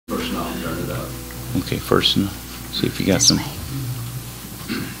Okay, first, see if you got some. I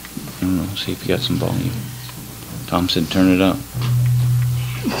don't know. See if you got some volume. Tom said, "Turn it up."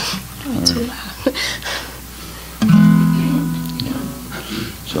 Too loud. Yeah.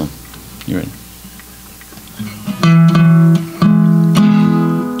 So, you're ready.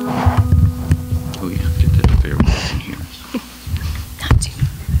 Oh yeah, get that up there where I can hear us. Not too.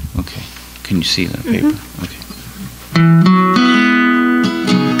 Okay. Can you see that paper? Okay.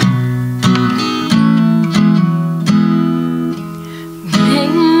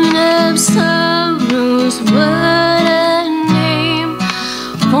 Rain of sorrows, what a name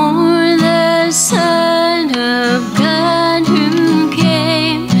for the Son of God who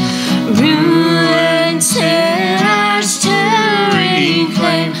came, ruined sinners to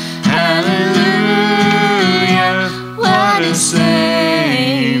reclaim. Hallelujah, what a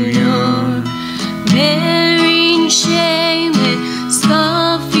Savior, bearing shame and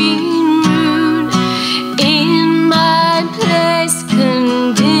scoffing rude. In my place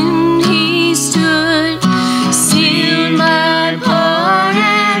condemned he stood, sealed my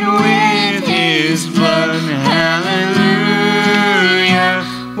pardon with his blood. Hallelujah,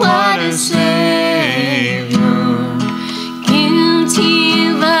 what a Savior,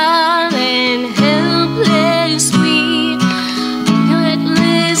 guilty, vile, and helpless, sweet,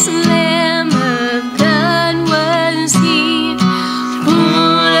 guiltless Lamb of God was he.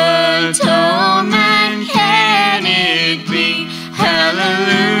 Full atonement can it be?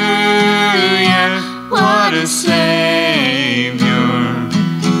 Hallelujah, what a Savior.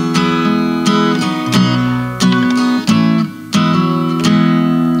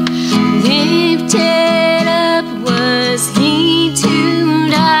 Lifted up was he to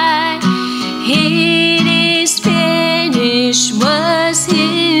die. It is finished was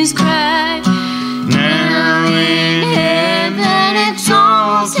his cry. Now in heaven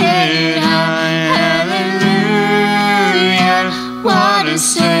exalted high. Hallelujah, what a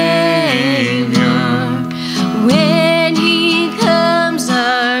Savior. When he comes,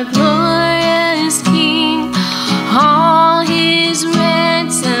 our glorious King, all his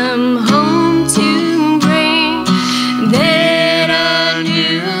ransom home to bring, then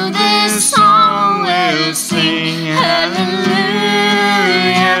anew this song will sing. Hallelujah,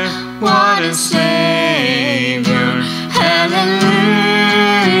 what a Savior. Hallelujah,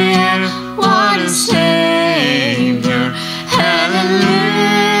 what a Savior.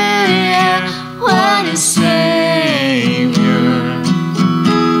 Hallelujah, what a Savior.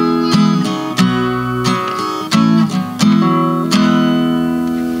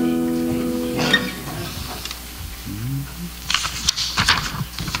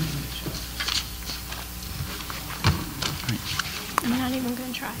 I'm not even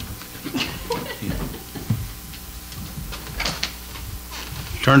going to try.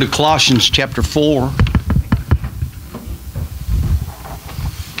 Turn to Colossians chapter 4.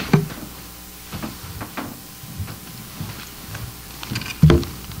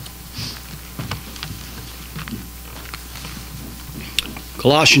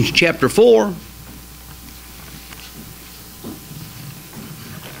 Colossians chapter 4.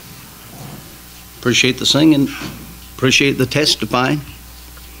 Appreciate the singing. Appreciate the testifying.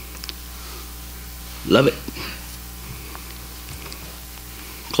 Love it.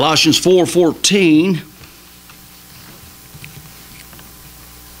 Colossians 4:14.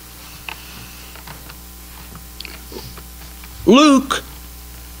 Luke,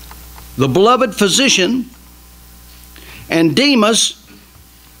 the beloved physician, and Demas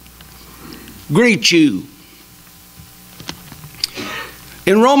greet you.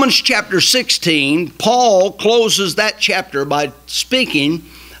 In Romans chapter 16, Paul closes that chapter by speaking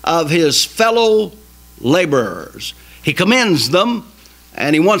of his fellow laborers. He commends them,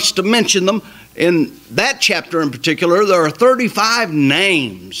 and he wants to mention them. In that chapter in particular, there are 35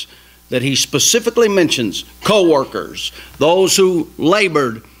 names that he specifically mentions. Co-workers, those who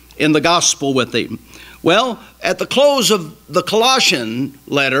labored in the gospel with him. Well, at the close of the Colossian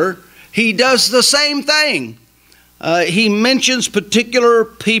letter, he does the same thing. He mentions particular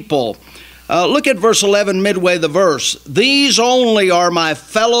people. Look at verse 11, midway the verse. These only are my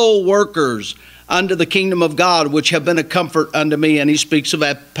fellow workers unto the kingdom of God, which have been a comfort unto me. And he speaks of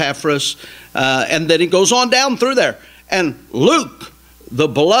Epaphras, and then he goes on down through there. And Luke, the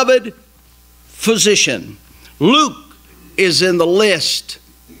beloved physician, Luke is in the list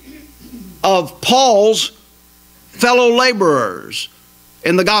of Paul's fellow laborers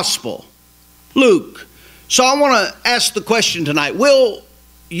in the gospel. Luke. So I want to ask the question tonight, will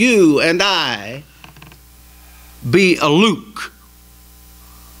you and I be a Luke?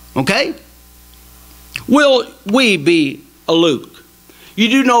 Okay? Will we be a Luke? You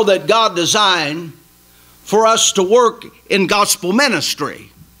do know that God designed for us to work in gospel ministry.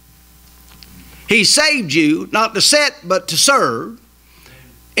 He saved you not to sit but to serve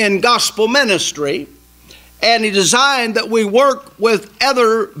in gospel ministry. And He designed that we work with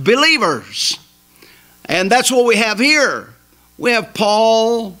other believers. And that's what we have here. We have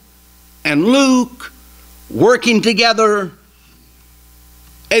Paul and Luke working together.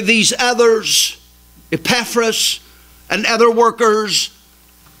 And these others, Epaphras and other workers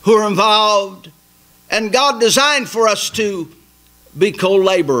who are involved. And God designed for us to be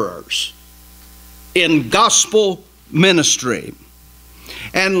co-laborers in gospel ministry.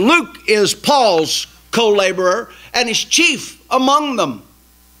 And Luke is Paul's co-laborer, and he's chief among them.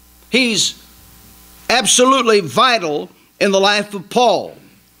 He's absolutely vital in the life of Paul.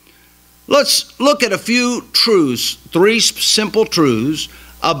 Let's look at a few truths, 3 simple truths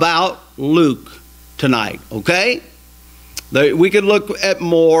about Luke tonight, okay? We could look at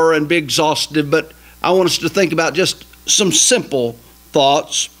more and be exhaustive, but I want us to think about just some simple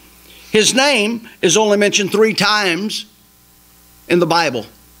thoughts. His name is only mentioned 3 times in the Bible.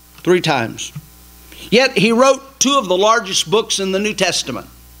 3 times. Yet he wrote 2 of the largest books in the New Testament.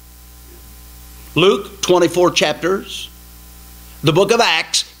 Luke, 24 chapters. The book of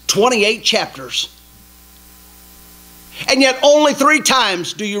Acts, 28 chapters. And yet only 3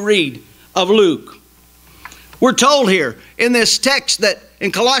 times do you read of Luke. We're told here in this text that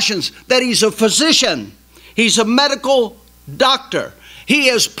in Colossians that he's a physician. He's a medical doctor. He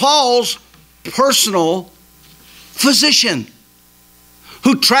is Paul's personal physician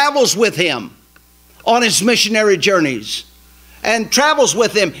who travels with him on his missionary journeys and travels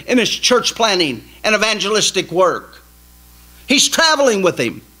with him in his church planting and evangelistic work. He's traveling with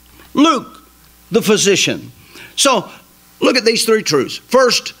him. Luke, the physician. So look at these 3 truths.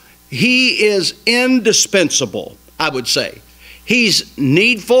 First, he is indispensable, I would say. He's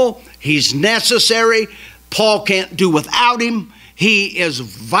needful. He's necessary. Paul can't do without him. He is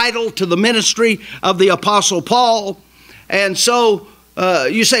vital to the ministry of the Apostle Paul. And so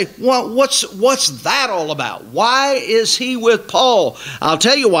you say, well, what's that all about? Why is he with Paul? I'll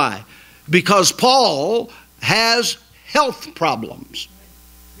tell you why. Because Paul has health problems.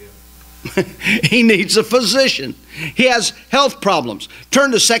 He needs a physician. He has health problems.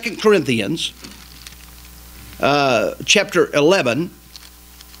 Turn to 2 Corinthians chapter 11.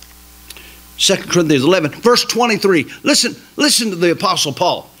 2 Corinthians 11, verse 23. Listen to the Apostle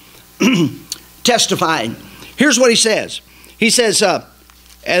Paul testifying. Here's what he says. He says,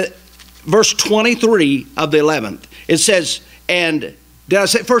 verse 23 of the 11th, it says, and did I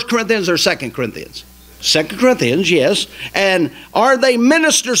say 1 Corinthians or 2 Corinthians? 2 Corinthians, yes. And are they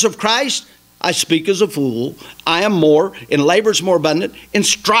ministers of Christ? I speak as a fool. I am more, in labors more abundant, in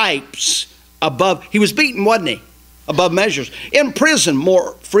stripes above. He was beaten, wasn't he? Above measures. In prison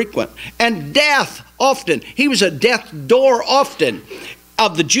more frequent. And death often. He was at death's door often.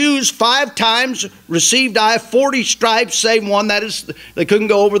 Of the Jews, 5 times received I 40 stripes, save one. That is, they couldn't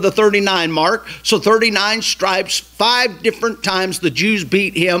go over the 39 mark. So 39 stripes, 5 different times the Jews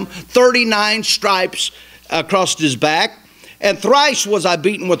beat him. 39 stripes across his back. And thrice was I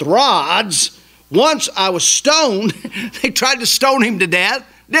beaten with rods. Once I was stoned. They tried to stone him to death,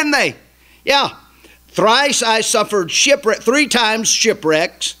 didn't they? Yeah. Thrice I suffered shipwreck, 3 times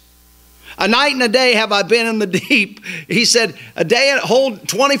shipwrecks. A night and a day have I been in the deep. He said, a day and a whole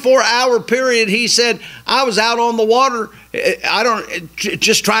 24-hour period, he said, I was out on the water,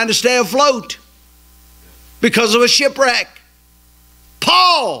 just trying to stay afloat because of a shipwreck.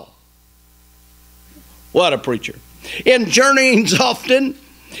 Paul, what a preacher. In journeyings often,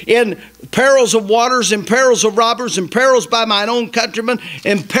 in perils of waters, in perils of robbers, in perils by mine own countrymen,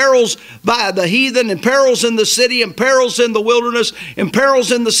 in perils by the heathen, in perils in the city, in perils in the wilderness, in perils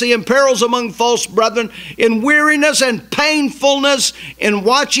in the sea, in perils among false brethren, in weariness and painfulness, in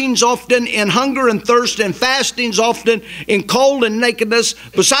watchings often, in hunger and thirst, in fastings often, in cold and nakedness,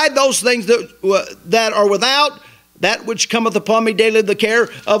 beside those things that are without, that which cometh upon me daily, the care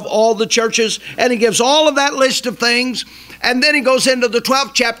of all the churches. And he gives all of that list of things. And then he goes into the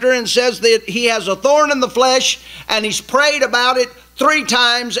 12th chapter and says that he has a thorn in the flesh, and he's prayed about it 3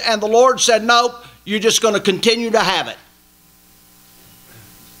 times, and the Lord said, nope, you're just going to continue to have it.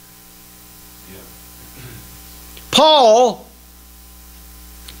 Paul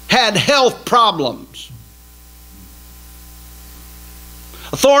had health problems.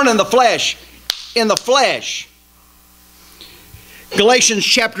 A thorn in the flesh. In the flesh. Galatians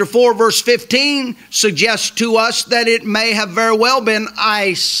chapter 4 verse 15 suggests to us that it may have very well been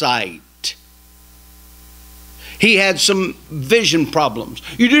eyesight. He had some vision problems.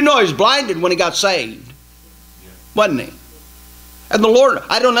 You do know he was blinded when he got saved, wasn't he? And the Lord,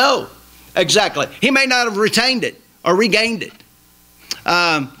 I don't know. Exactly. He may not have retained it or regained it.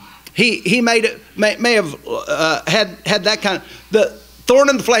 He may have had that kind of, the thorn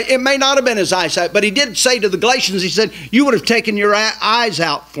in the flesh. It may not have been his eyesight, but he did say to the Galatians, he said, you would have taken your eyes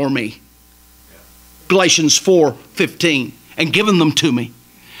out for me. Galatians 4:15, and given them to me.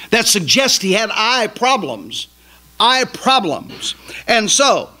 That suggests he had eye problems. Eye problems. And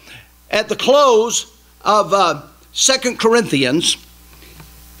so, at the close of 2 Corinthians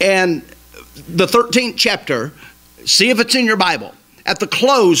and the 13th chapter, see if it's in your Bible. At the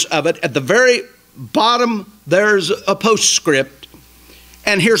close of it, at the very bottom, there's a postscript.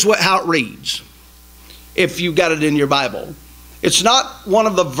 And here's how it reads, if you've got it in your Bible. It's not one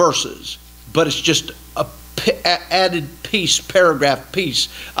of the verses, but it's just a added piece, paragraph piece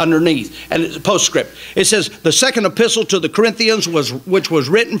underneath. And it's a postscript. It says, the second epistle to the Corinthians, which was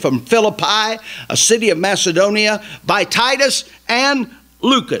written from Philippi, a city of Macedonia, by Titus and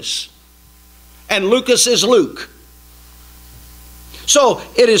Lucas. And Lucas is Luke. So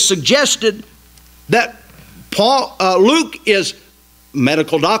it is suggested that Luke is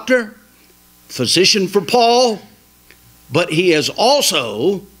medical doctor, physician for Paul, but he is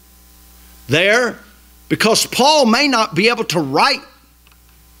also there because Paul may not be able to write.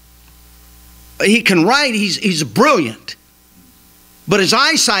 He can write, he's brilliant, but his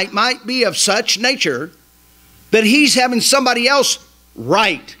eyesight might be of such nature that he's having somebody else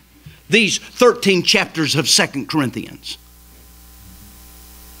write these 13 chapters of 2 Corinthians.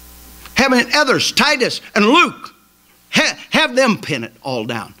 Having others, Titus and Luke, have them pin it all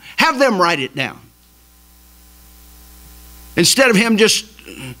down. Have them write it down. Instead of him just...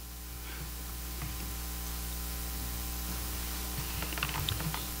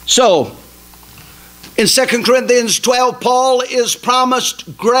 So, in 2 Corinthians 12, Paul is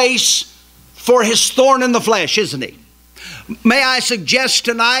promised grace for his thorn in the flesh, isn't he? May I suggest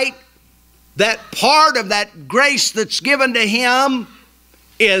tonight that part of that grace that's given to him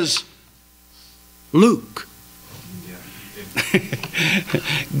is Luke.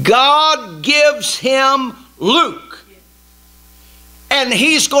 God gives him Luke. And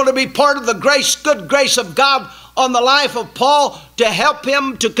he's going to be part of the good grace of God on the life of Paul to help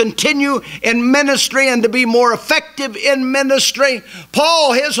him to continue in ministry and to be more effective in ministry.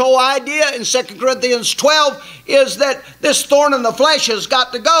 Paul, his whole idea in 2 Corinthians 12 is that this thorn in the flesh has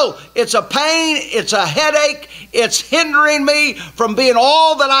got to go. It's a pain, it's a headache, it's hindering me from being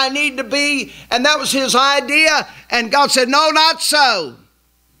all that I need to be. And that was his idea. And God said, no, not so.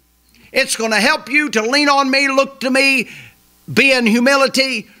 It's going to help you to lean on me, look to me, be in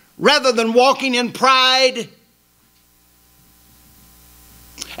humility rather than walking in pride.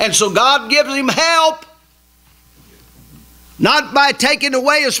 And so God gives him help, not by taking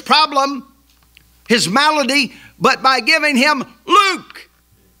away his problem, his malady, but by giving him Luke.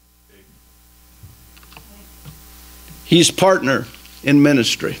 He's partner in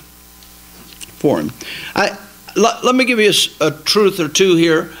ministry for him. Let me give you a truth or two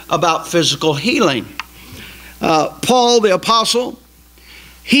here about physical healing. Paul the apostle,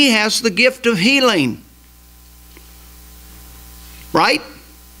 he has the gift of healing. Right?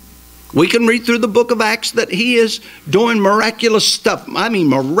 We can read through the book of Acts that he is doing miraculous stuff. I mean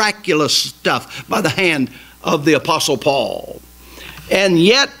miraculous stuff by the hand of the apostle Paul. And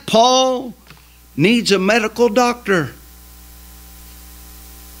yet Paul needs a medical doctor.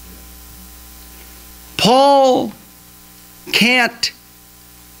 Paul can't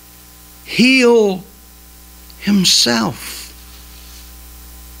heal himself.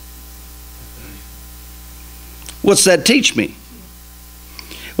 What's that teach me?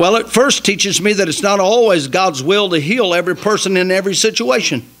 Well, it first teaches me that it's not always God's will to heal every person in every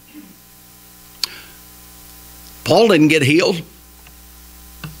situation. Paul didn't get healed.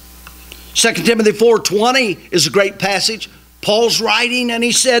 2 Timothy 4:20 is a great passage. Paul's writing and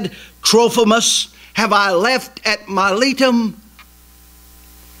he said, Trophimus have I left at Miletum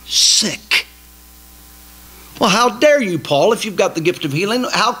sick. Well, how dare you, Paul, if you've got the gift of healing,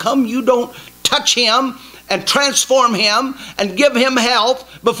 how come you don't touch him and transform him and give him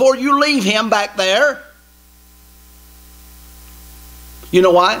health before you leave him back there? You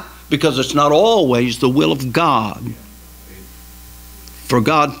know why? Because it's not always the will of God for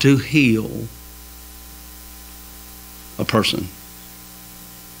God to heal a person.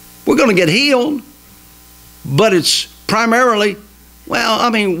 We're going to get healed, but it's primarily, well, I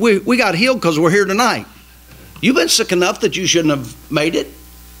mean, we got healed because we're here tonight. You've been sick enough that you shouldn't have made it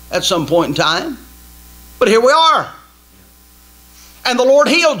at some point in time. But here we are. And the Lord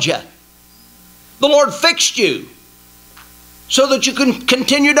healed you. The Lord fixed you so that you can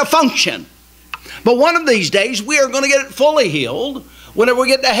continue to function. But one of these days, we are going to get it fully healed whenever we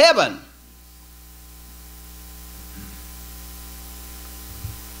get to heaven.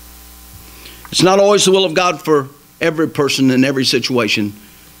 It's not always the will of God for every person in every situation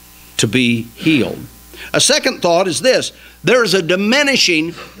to be healed. A second thought is this. There is a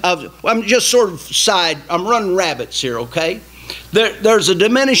diminishing of, I'm just sort of I'm running rabbits here, okay? There's a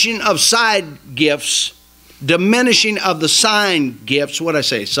diminishing of side gifts, diminishing of the sign gifts. What did I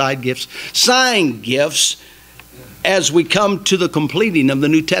say? Side gifts? Sign gifts as we come to the completing of the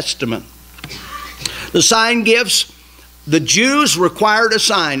New Testament. The sign gifts, the Jews required a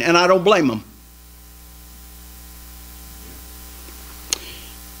sign, and I don't blame them.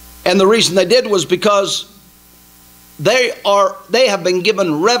 And the reason they did was because they have been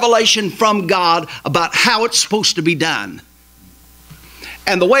given revelation from God about how it's supposed to be done.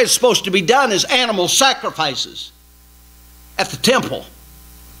 And the way it's supposed to be done is animal sacrifices at the temple.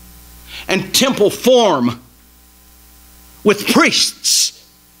 And temple form with priests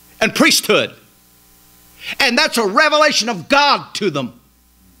and priesthood. And that's a revelation of God to them.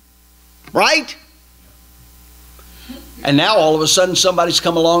 Right? And now all of a sudden somebody's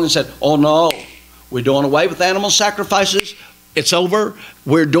come along and said, oh no, we're doing away with animal sacrifices. It's over.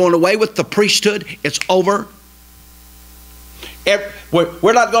 We're doing away with the priesthood. It's over.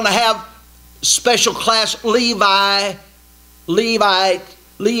 We're not going to have special class Levi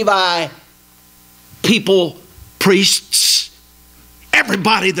people, priests.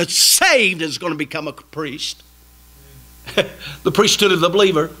 Everybody that's saved is going to become a priest. The priesthood of the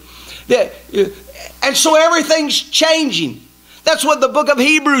believer. And so everything's changing. That's what the book of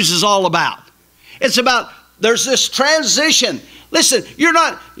Hebrews is all about. It's about, there's this transition. Listen,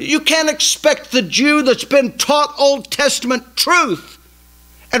 you can't expect the Jew that's been taught Old Testament truth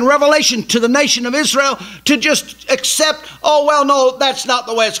and revelation to the nation of Israel to just accept, oh, well, no, that's not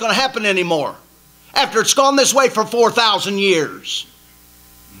the way it's going to happen anymore. After it's gone this way for 4,000 years.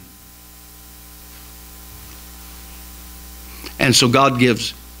 And so God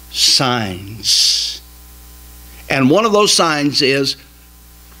gives signs. And one of those signs is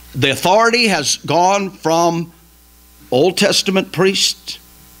the authority has gone from Old Testament priests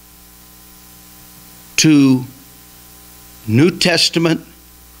to New Testament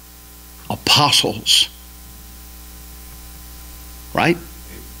apostles. Right?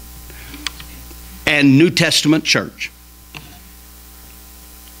 And New Testament church.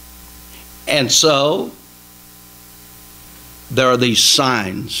 And so there are these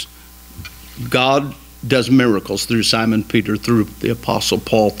signs. God does miracles through Simon Peter, through the Apostle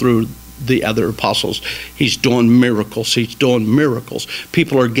Paul, through the other apostles. He's doing miracles. He's doing miracles.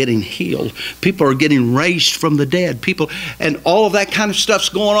 People are getting healed. People are getting raised from the dead. And all of that kind of stuff's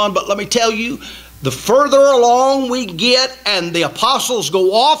going on. But let me tell you, the further along we get and the apostles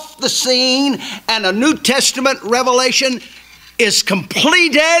go off the scene and a New Testament revelation is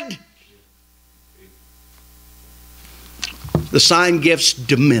completed, the sign gifts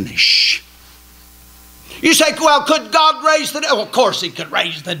diminish. You say, well, could God raise the dead? Well, of course He could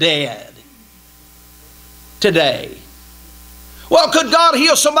raise the dead today. Well, could God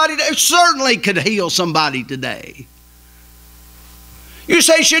heal somebody today? Certainly could heal somebody today. You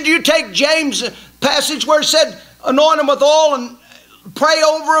say, should you take James' passage where it said, anoint them with oil and pray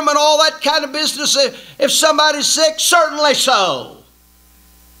over them and all that kind of business if somebody's sick? Certainly so.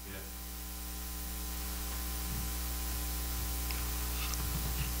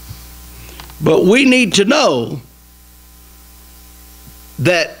 But we need to know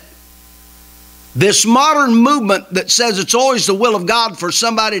that this modern movement that says it's always the will of God for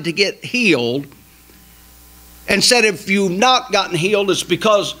somebody to get healed, and said if you've not gotten healed, it's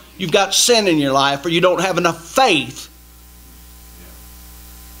because you've got sin in your life or you don't have enough faith.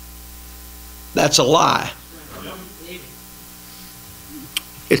 That's a lie.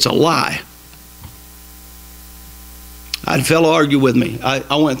 It's a lie. I had a fellow argue with me.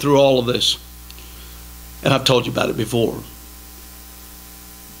 I went through all of this. And I've told you about it before.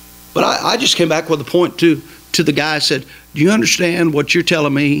 But I just came back with a point to the guy. I said, do you understand what you're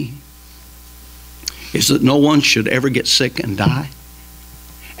telling me is that no one should ever get sick and die?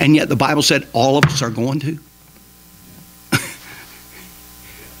 And yet the Bible said all of us are going to.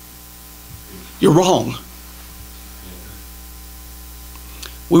 You're wrong.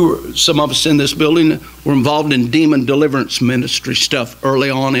 Some of us in this building were involved in demon deliverance ministry stuff early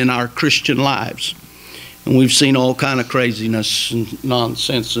on in our Christian lives. And we've seen all kind of craziness and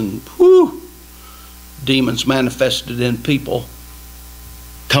nonsense and demons manifested in people,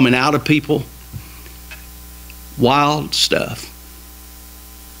 coming out of people, wild stuff.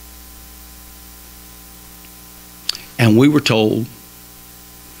 And we were told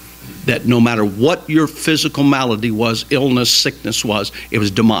that no matter what your physical malady was, illness, sickness was, it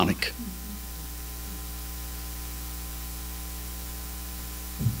was demonic.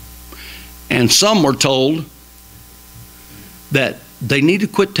 And some were told that they need to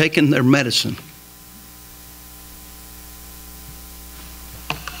quit taking their medicine.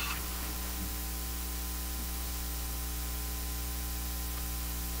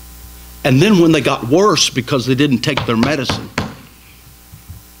 And then when they got worse because they didn't take their medicine,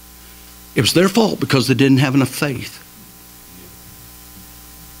 it was their fault because they didn't have enough faith.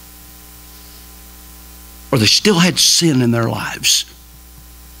 Or they still had sin in their lives.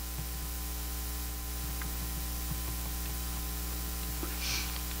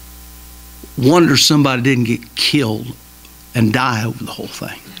 Wonder somebody didn't get killed and die over the whole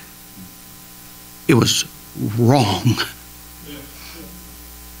thing. It was wrong.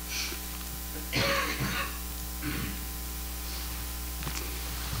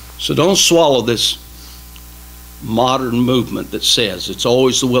 So don't swallow this modern movement that says it's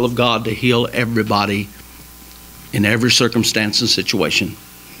always the will of God to heal everybody in every circumstance and situation.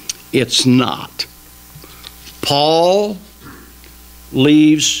 It's not. Paul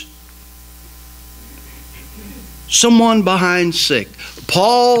leaves someone behind sick.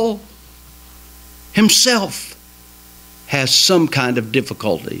 Paul himself has some kind of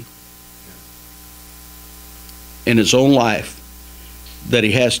difficulty in his own life that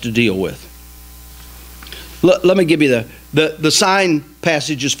he has to deal with. Let me give you the sign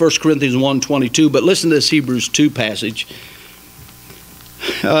passage is 1 Corinthians 1:22, but listen to this Hebrews 2 passage.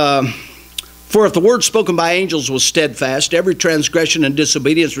 For if the word spoken by angels was steadfast, every transgression and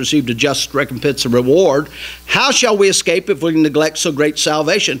disobedience received a just recompense and reward, how shall we escape if we neglect so great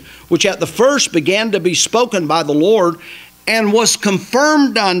salvation, which at the first began to be spoken by the Lord, and was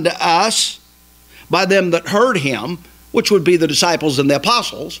confirmed unto us by them that heard him, which would be the disciples and the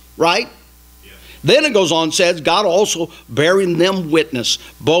apostles, right? Yeah. Then it goes on and says, God also bearing them witness,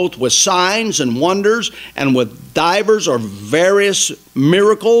 both with signs and wonders, and with divers or various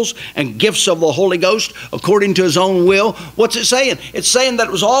miracles and gifts of the Holy Ghost, according to his own will. What's it saying? It's saying that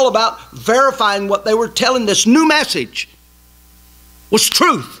it was all about verifying what they were telling. This new message was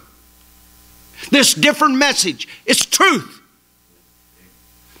truth. This different message is truth.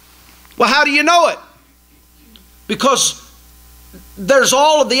 Well, how do you know it? Because there's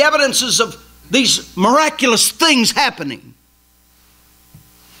all of the evidences of these miraculous things happening.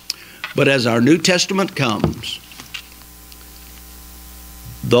 But as our New Testament comes,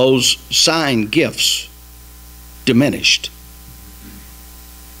 those sign gifts diminished.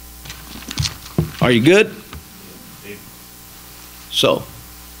 Are you good? So,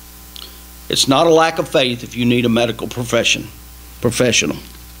 it's not a lack of faith if you need a medical professional.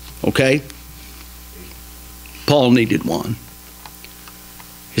 Okay? Paul needed one.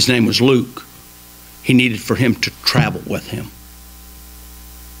 His name was Luke. He needed for him to travel with him.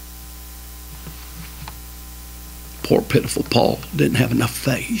 Poor pitiful Paul didn't have enough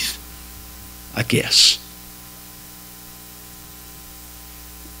faith, I guess.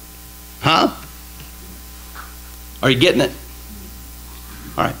 Huh? Are you getting it?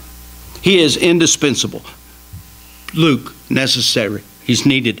 All right. He is indispensable. Luke, necessary. He's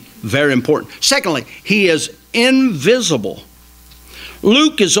needed. Very important. Secondly, he is invisible.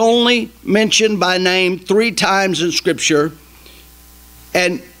 Luke is only mentioned by name 3 times in Scripture,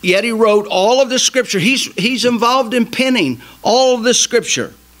 and yet he wrote all of this Scripture. He's involved in penning all of this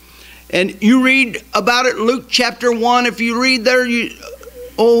Scripture. And you read about it, Luke chapter 1, if you read there,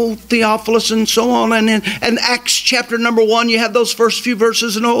 Theophilus and so on, and Acts chapter number 1, you have those first few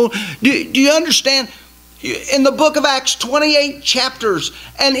verses. And do you understand? In the book of Acts, 28 chapters,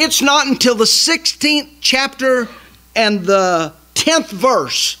 and it's not until the 16th chapter and the 10th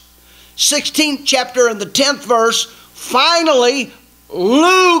verse, 16th chapter and the 10th verse, finally,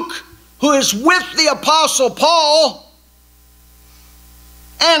 Luke, who is with the Apostle Paul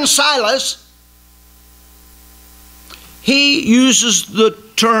and Silas, he uses the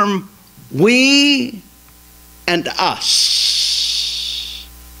term we and us.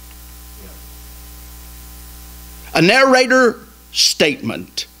 A narrator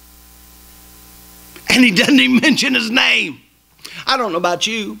statement. And he doesn't even mention his name. I don't know about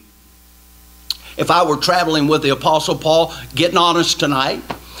you. If I were traveling with the Apostle Paul, getting honest tonight,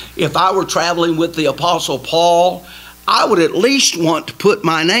 if I were traveling with the Apostle Paul, I would at least want to put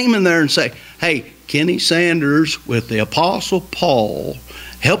my name in there and say, hey, Kenny Sanders with the Apostle Paul,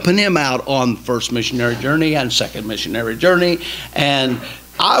 helping him out on the first missionary journey and second missionary journey. And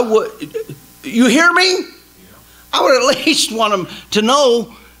I would, you hear me? I would at least want them to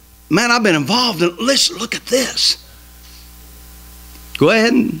know, man, I've been involved in, listen, look at this. Go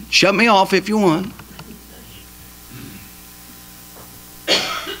ahead and shut me off if you want.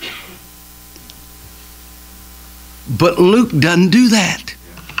 But Luke doesn't do that.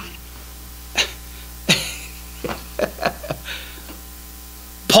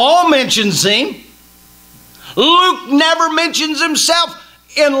 mentions him. Luke never mentions himself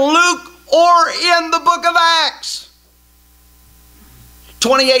in Luke or in the book of Acts.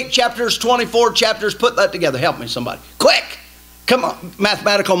 28 chapters, 24 chapters. Put that together. Help me, somebody. Quick. Come on.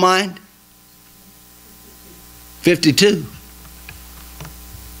 Mathematical mind. 52.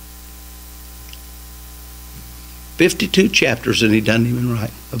 52 chapters, and he doesn't even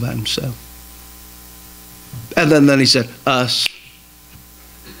write about himself. And then he said, us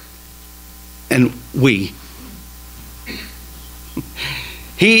and we.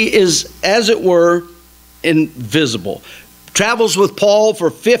 He is, as it were, invisible. Travels with Paul for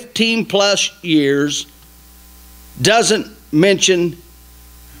 15 plus years. Doesn't mention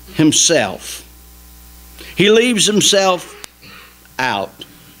himself. He leaves himself out.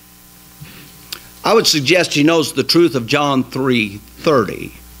 I would suggest he knows the truth of John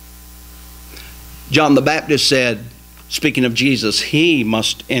 3:30. John the Baptist said, speaking of Jesus, he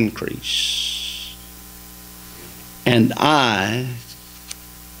must increase, and I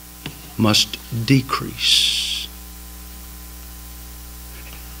must decrease.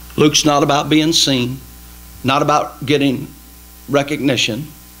 Luke's not about being seen, not about getting recognition.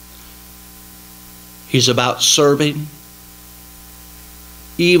 He's about serving,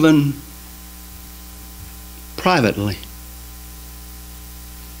 even privately.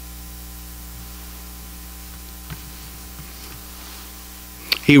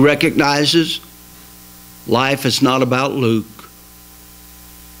 He recognizes life is not about Luke.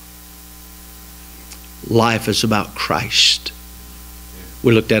 Life is about Christ.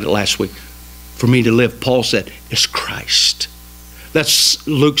 We looked at it last week. For me to live, Paul said, is Christ. That's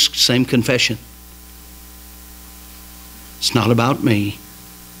Luke's same confession. It's not about me.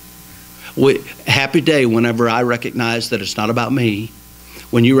 Happy day whenever I recognize that it's not about me.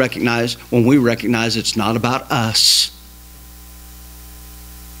 When we recognize it's not about us.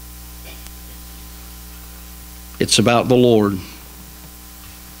 It's about the Lord.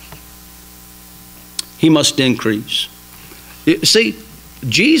 He must increase. See,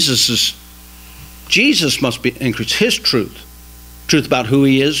 Jesus must be increased. His truth about who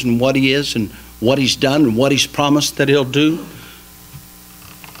he is and what he's done and what he's promised that he'll do.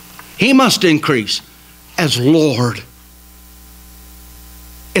 He must increase as Lord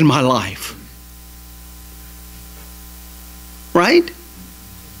in my life. Right?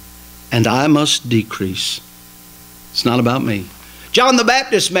 And I must decrease. It's not about me. John the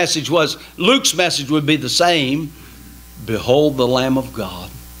Baptist's message was, Luke's message would be the same. Behold the Lamb of God.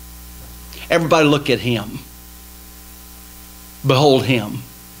 Everybody look at him. Behold him.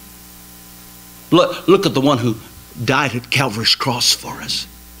 Look at the one who died at Calvary's cross for us.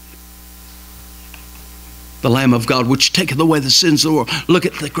 The Lamb of God, which taketh away the sins of the world. Look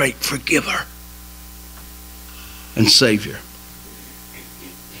at the great forgiver and Savior.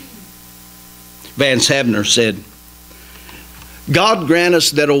 Vance Havner said, God grant us,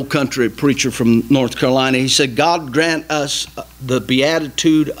 that old country preacher from North Carolina, he said, God grant us the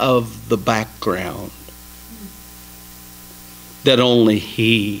beatitude of the background, that only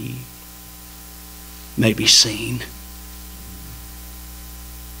he may be seen.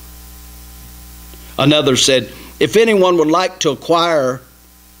 Another said, if anyone would like to acquire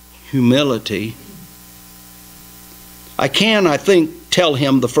humility, I think, tell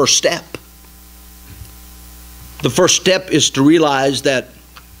him the first step. The first step is to realize that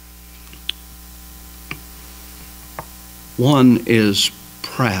one is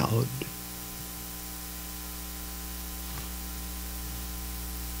proud.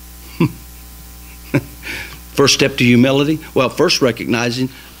 First step to humility? Well, first recognizing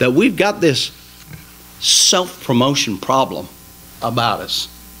that we've got this self-promotion problem about us.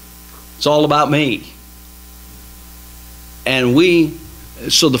 It's all about me. And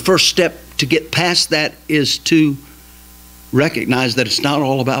so the first step to get past that is to recognize that it's not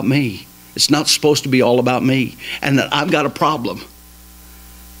all about me. It's not supposed to be all about me. And that I've got a problem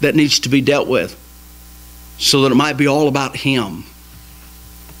that needs to be dealt with so that it might be all about him.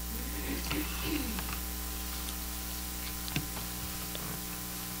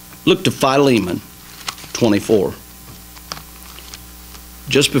 Look to Philemon 24.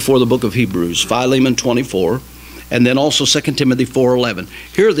 Just before the book of Hebrews, Philemon 24. And then also 2 Timothy 4:11.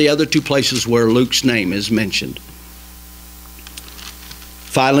 Here are the other two places where Luke's name is mentioned.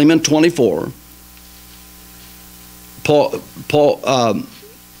 Philemon 24. Paul,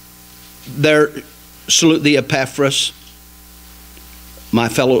 there, salute thee, Epaphras, my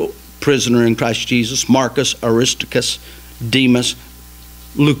fellow prisoner in Christ Jesus, Marcus, Aristarchus, Demas,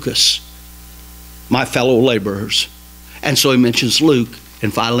 Lucas, my fellow laborers. And so he mentions Luke in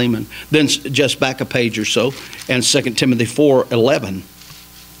Philemon. Then just back a page or so, and 2 Timothy 4:11.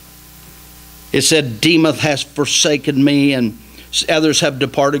 It said, Demas has forsaken me, and others have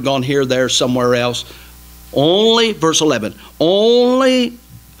departed, gone here, there, somewhere else. Only, verse 11, only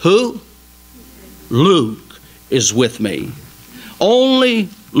who? Luke is with me. Only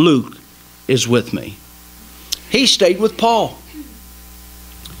Luke is with me. He stayed with Paul.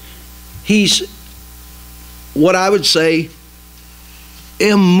 He's, what I would say,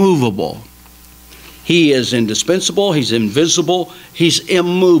 immovable. He is indispensable. He's invisible. He's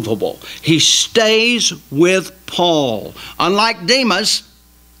immovable. He stays with Paul. Unlike Demas,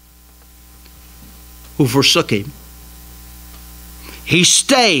 who forsook him, he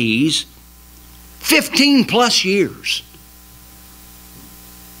stays 15 plus years.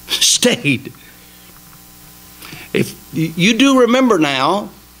 Stayed. If you do remember now,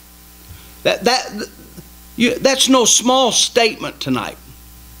 that's no small statement tonight.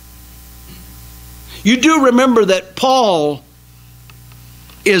 You do remember that Paul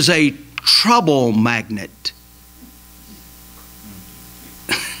is a trouble magnet.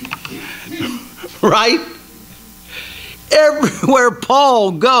 Right? Everywhere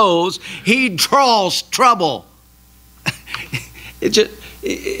Paul goes, he draws trouble.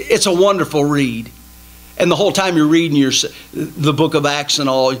 It's a wonderful read. And the whole time you're reading the book of Acts and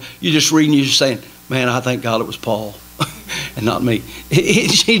all, you're just reading, you're just saying, man, I thank God it was Paul and not me.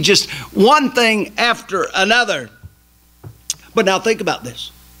 He just one thing after another. But now think about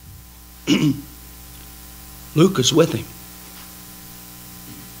this. Luke is with him.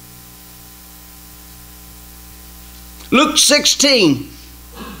 Luke 16.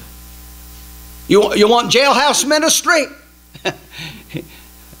 You want jailhouse ministry?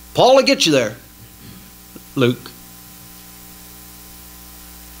 Paul will get you there. Luke.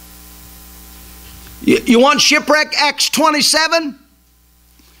 You want shipwreck? Acts 27?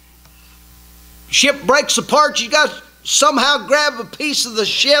 Ship breaks apart. You got to somehow grab a piece of the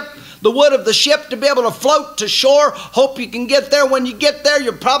ship, the wood of the ship, to be able to float to shore. Hope you can get there. When you get there,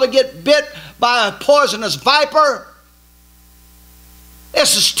 you'll probably get bit by a poisonous viper.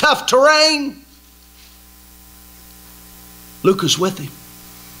 This is tough terrain. Luke is with him.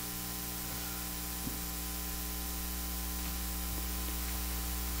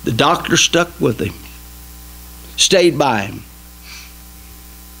 The doctor stuck with him, stayed by him.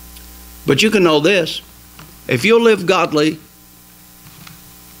 But you can know this, if you'll live godly,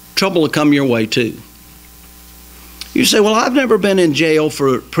 trouble will come your way too. You say, well, I've never been in jail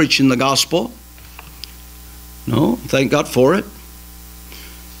for preaching the gospel. No, thank God for it.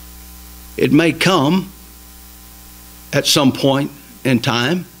 It may come at some point in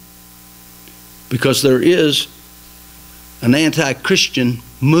time, because there is an anti-Christian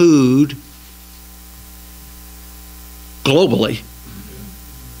mood globally.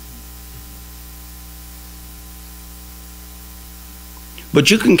 But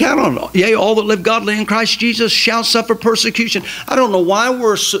you can count on it. Yea, all that live godly in Christ Jesus shall suffer persecution. I don't know why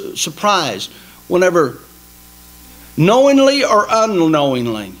we're surprised whenever, knowingly or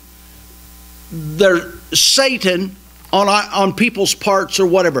unknowingly, Satan on people's parts or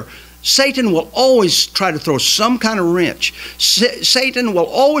whatever, Satan will always try to throw some kind of wrench. Satan will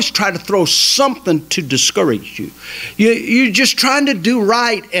always try to throw something to discourage you. You're just trying to do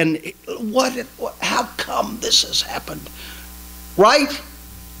right, and how come this has happened? Right?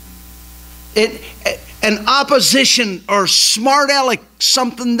 An opposition or smart aleck,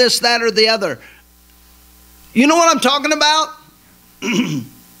 something this, that, or the other. You know what I'm talking about?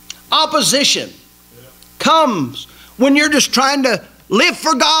 Opposition comes when you're just trying to live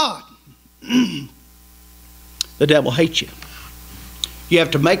for God. The devil hates you. You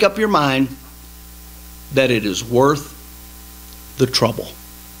have to make up your mind that it is worth the trouble.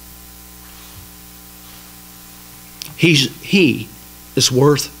 He is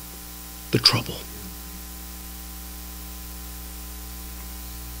worth the trouble.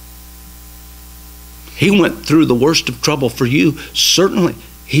 He went through the worst of trouble for you. Certainly,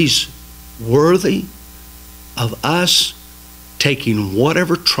 he's worthy of us taking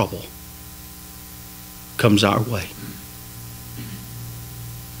whatever trouble comes our way.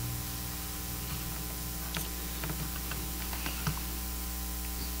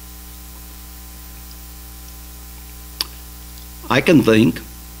 I can think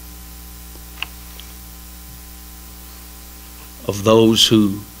of those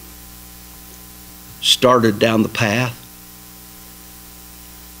who started down the path.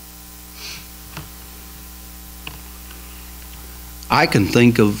 I can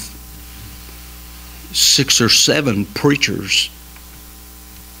think of 6 or 7 preachers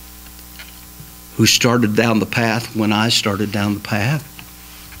who started down the path when I started down the path.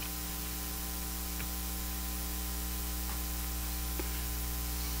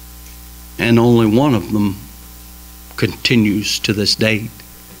 And only one of them continues to this date.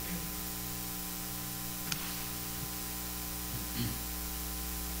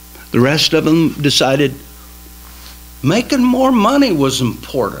 The rest of them decided making more money was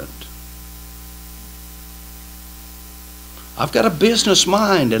important. I've got a business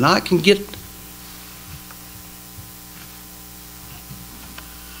mind and I can get...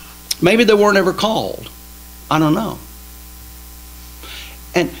 Maybe they weren't ever called. I don't know.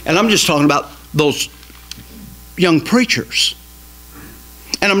 And I'm just talking about those young preachers.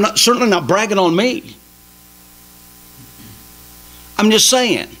 And I'm certainly not bragging on me. I'm just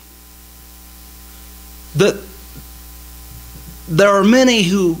saying that there are many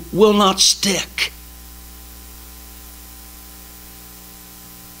who will not stick.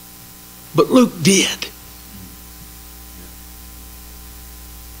 But Luke did.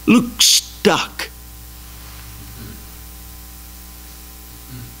 Luke stuck.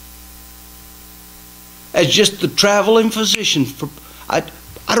 As just the traveling physician. I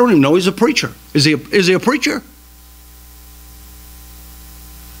don't even know he's a preacher. Is he a preacher?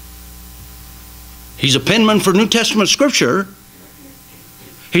 He's a penman for New Testament scripture.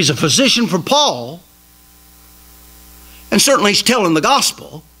 He's a physician for Paul. And certainly he's telling the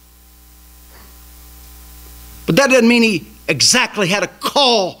gospel. But that doesn't mean he exactly had a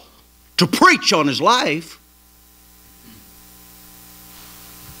call to preach on his life.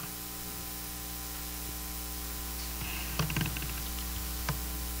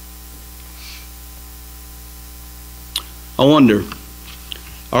 I wonder,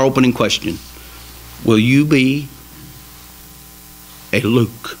 our opening question, will you be a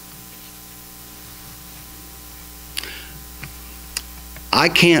Luke? I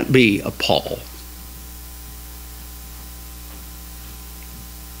can't be a Paul.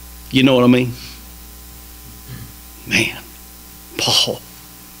 You know what I mean? Man, Paul.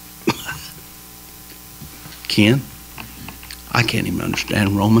 Ken, I can't even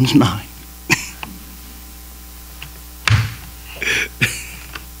understand Romans 9.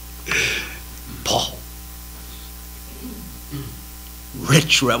 Paul.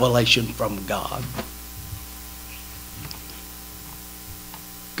 Rich revelation from God.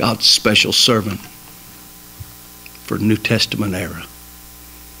 God's special servant for New Testament era.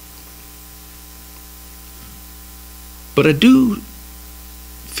 But I do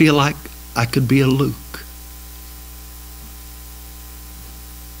feel like I could be a Luke.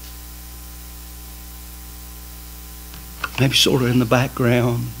 Maybe sort of in the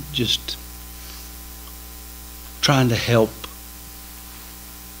background, just trying to help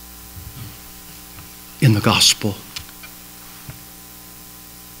in the gospel.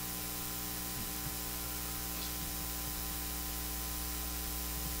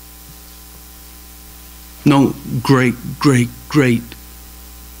 No great big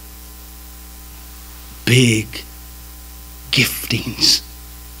giftings.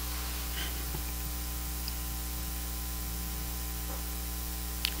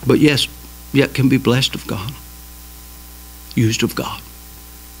 But yes, yet can be blessed of God, used of God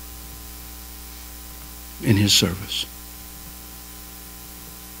in His service.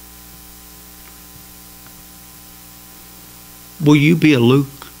 Will you be a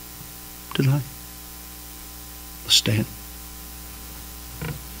Luke tonight? Let's stand.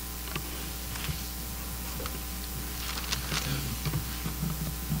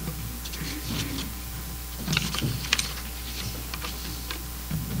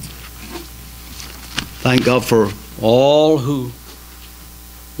 Thank God for all who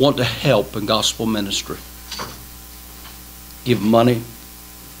want to help in gospel ministry. Give money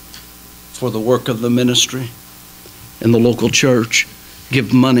for the work of the ministry in the local church.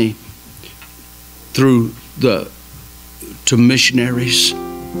 Give money to missionaries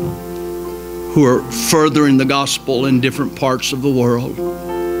who are furthering the gospel in different parts of the world.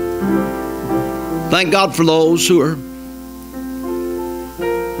 Thank God for those who are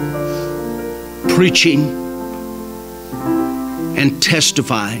preaching and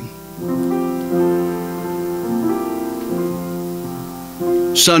testifying.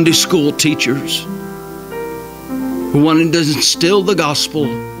 Sunday school teachers who want to instill the gospel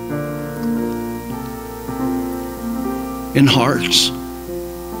in hearts.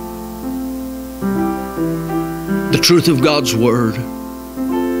 The truth of God's word.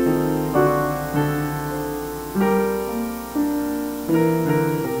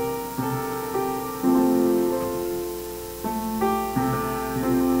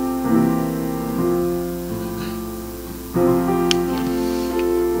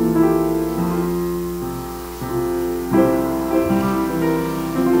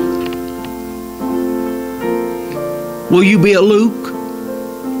 Will you be a Luke?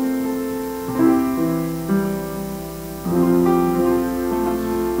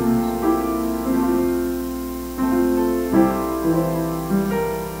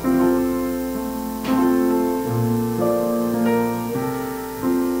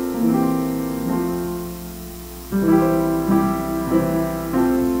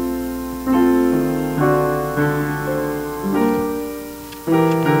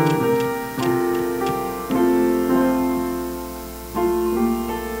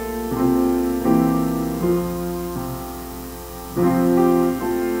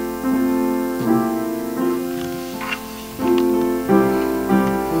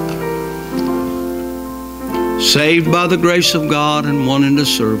 saved by the grace of God and wanting to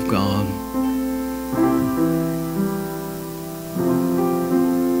serve God.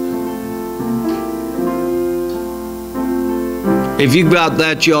 If you've got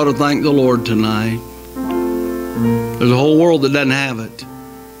that, you ought to thank the Lord tonight. There's a whole world that doesn't have it.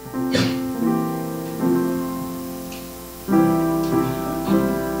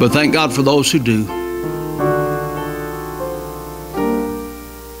 But thank God for those who do.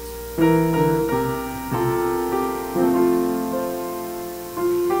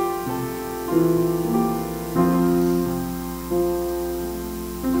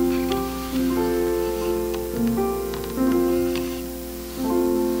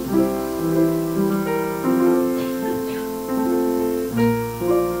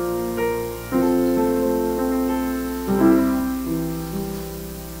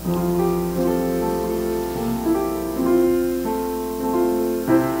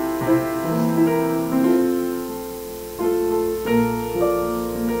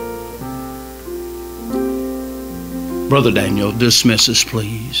 Brother Daniel, dismiss us,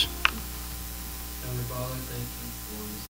 please.